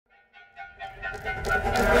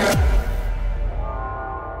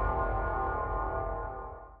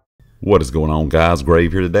What is going on, guys?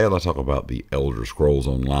 Grave here today. Let's talk about the Elder Scrolls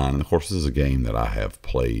Online. And of course, this is a game that I have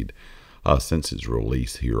played since its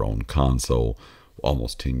release here on console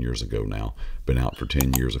almost 10 years ago now. Been out for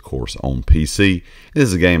 10 years, of course, on PC. This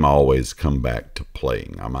is a game I always come back to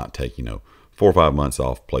playing. I might take, 4 or 5 months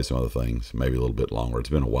off, play some other things, maybe a little bit longer. It's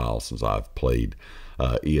been a while since I've played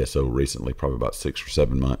ESO recently, probably about 6 or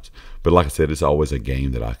 7 months. But like I said, it's always a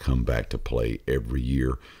game that I come back to play every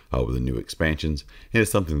year with the new expansions. And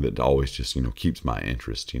it's something that always just, keeps my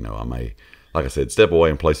interest. I may, like I said, step away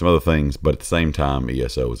and play some other things, but at the same time,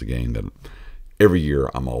 ESO is a game that every year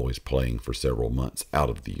I'm always playing for several months out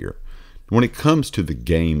of the year. When it comes to the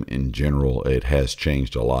game in general, it has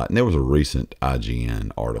changed a lot. And there was a recent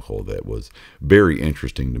IGN article that was very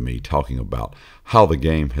interesting to me, talking about how the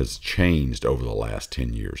game has changed over the last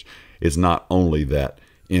 10 years. It's not only that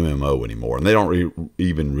MMO anymore, and they don't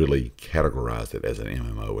even really categorize it as an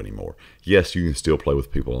MMO anymore. Yes, you can still play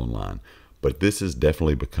with people online, but this has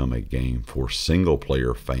definitely become a game for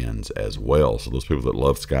single-player fans as well. So those people that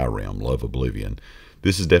love Skyrim, love Oblivion,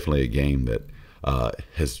 this is definitely a game that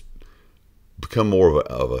has become more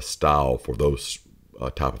of a style for those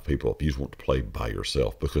type of people if you just want to play by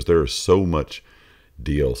yourself, because there is so much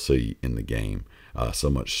DLC in the game, so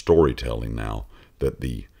much storytelling now, that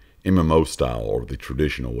the MMO style, or the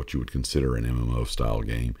traditional, what you would consider an MMO style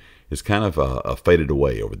game, is kind of faded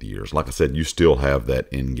away over the years. Like I said, you still have that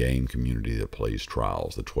in-game community that plays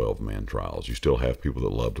trials, the 12-man trials. You still have people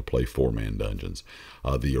that love to play 4-man dungeons,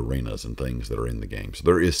 the arenas and things that are in the game. So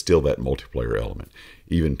there is still that multiplayer element,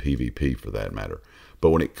 even PvP for that matter.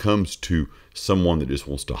 But when it comes to someone that just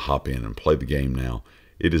wants to hop in and play the game now,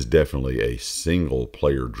 it is definitely a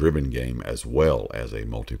single-player driven game as well as a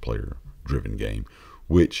multiplayer driven game,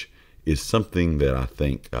 which is something that I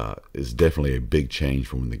think is definitely a big change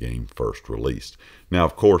from when the game first released. Now,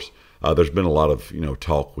 of course, there's been a lot of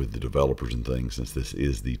talk with the developers and things, since this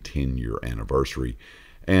is the 10-year anniversary,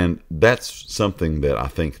 and that's something that I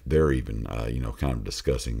think they're even kind of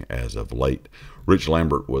discussing as of late. Rich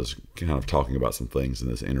Lambert was kind of talking about some things in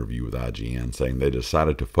this interview with IGN, saying they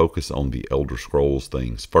decided to focus on the Elder Scrolls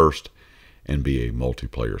things first and be a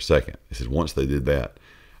multiplayer second. He said once they did that,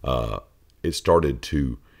 it started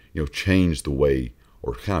to change the way,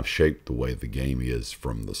 or kind of shape the way the game is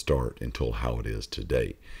from the start until how it is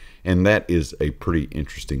today. And that is a pretty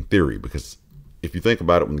interesting theory, because if you think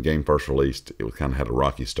about it, when the game first released, it kind of had a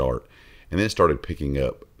rocky start, and then it started picking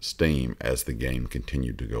up steam as the game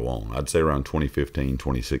continued to go on. I'd say around 2015,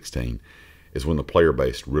 2016 is when the player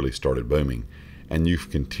base really started booming, and you've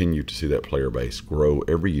continued to see that player base grow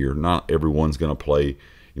every year. Not everyone's going to play,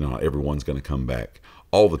 not everyone's going to come back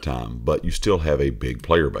all the time, but you still have a big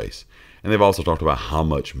player base. And they've also talked about how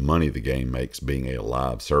much money the game makes, being a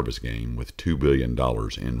live service game with $2 billion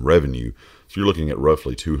in revenue. So you're looking at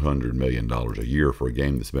roughly $200 million a year for a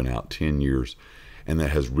game that's been out 10 years and that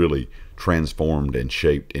has really transformed and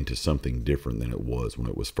shaped into something different than it was when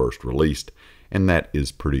it was first released. And that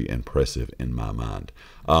is pretty impressive in my mind.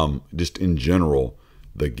 Just in general,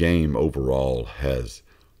 the game overall has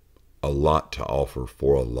a lot to offer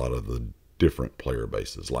for a lot of the different player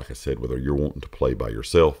bases. Like I said, whether you're wanting to play by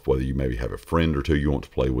yourself, whether you maybe have a friend or two you want to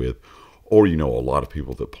play with, or a lot of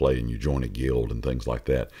people that play and you join a guild and things like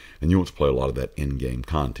that, and you want to play a lot of that in-game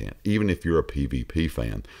content. Even if you're a PvP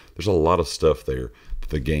fan, there's a lot of stuff there that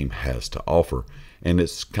the game has to offer, and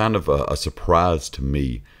it's kind of a surprise to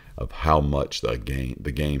me of how much the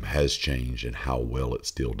game has changed and how well it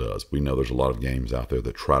still does. We know there's a lot of games out there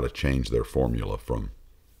that try to change their formula from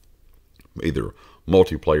either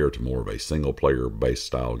multiplayer to more of a single player based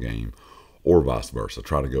style game, or vice versa.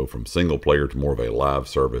 Try to go from single player to more of a live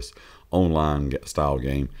service online style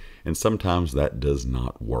game, and sometimes that does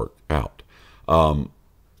not work out. I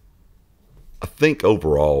think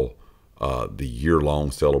overall the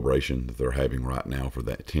year-long celebration that they're having right now for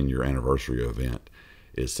that 10-year anniversary event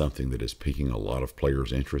is something that is piquing a lot of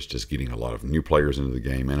players' interest, just getting a lot of new players into the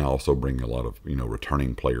game, and also bringing a lot of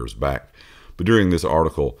returning players back. But during this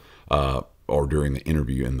article, or during the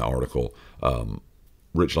interview in the article,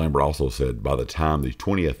 Rich Lambert also said by the time the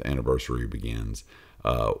 20th anniversary begins,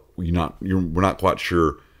 we're not quite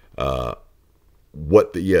sure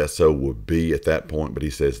what the ESO would be at that point, but he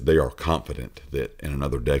says they are confident that in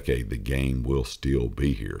another decade the game will still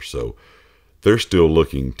be here. So they're still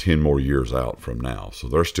looking 10 more years out from now. So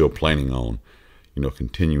they're still planning on,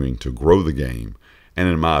 continuing to grow the game, and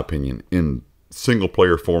in my opinion, in single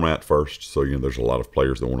player format first. So there's a lot of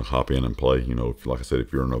players that want to hop in and play, like I said,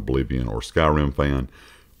 if you're an Oblivion or Skyrim fan,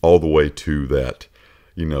 all the way to that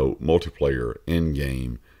multiplayer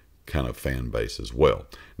in-game kind of fan base as well.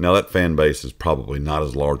 Now that fan base is probably not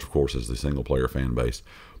as large, of course, as the single player fan base,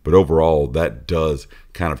 But overall, that does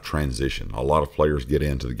kind of transition. A lot of players get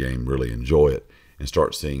into the game, really enjoy it, and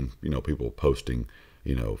start seeing, people posting,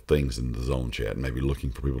 things in the zone chat, and maybe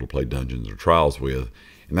looking for people to play dungeons or trials with.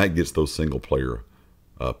 And that gets those single player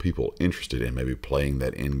people interested in maybe playing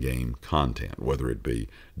that in-game content, whether it be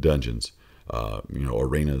dungeons,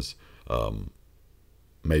 arenas,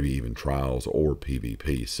 maybe even trials or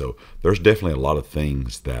PvP. So there's definitely a lot of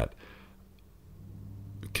things that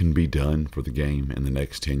can be done for the game in the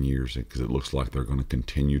next 10 years, because it looks like they're going to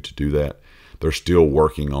continue to do that. They're still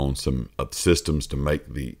working on some systems to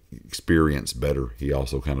make the experience better, he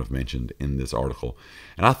also kind of mentioned in this article.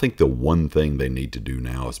 And I think the one thing they need to do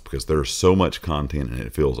now is, because there's so much content and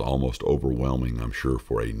it feels almost overwhelming, I'm sure,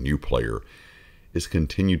 for a new player, is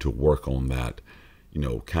continue to work on that,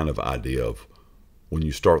 kind of idea of when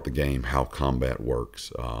you start the game, how combat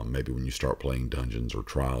works. Maybe when you start playing dungeons or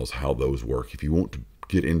trials, how those work. If you want to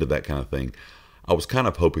get into that kind of thing, I was kind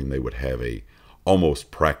of hoping they would have a almost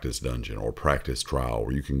practice dungeon or practice trial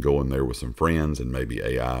where you can go in there with some friends and maybe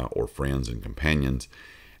AI or friends and companions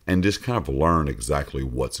and just kind of learn exactly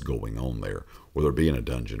what's going on there, whether it be in a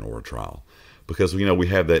dungeon or a trial. Because, we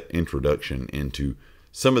have that introduction into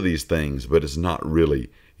some of these things, but it's not really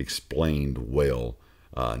explained well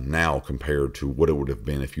now compared to what it would have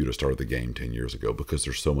been if you'd have started the game 10 years ago, because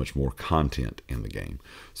there's so much more content in the game.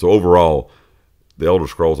 So overall, The Elder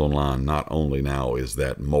Scrolls Online not only now is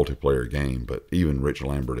that multiplayer game, but even Rich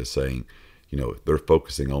Lambert is saying, they're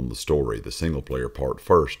focusing on the story, the single player part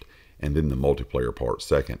first, and then the multiplayer part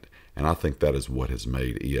second. And I think that is what has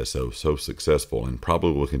made ESO so successful, and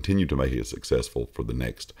probably will continue to make it successful for the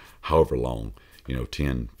next however long,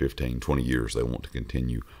 10, 15, 20 years they want to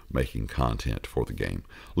continue making content for the game.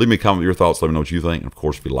 Leave me a comment with your thoughts. Let me know what you think. And of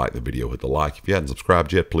course, if you like the video, hit the like. If you hadn't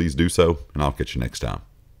subscribed yet, please do so, and I'll catch you next time.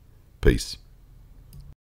 Peace.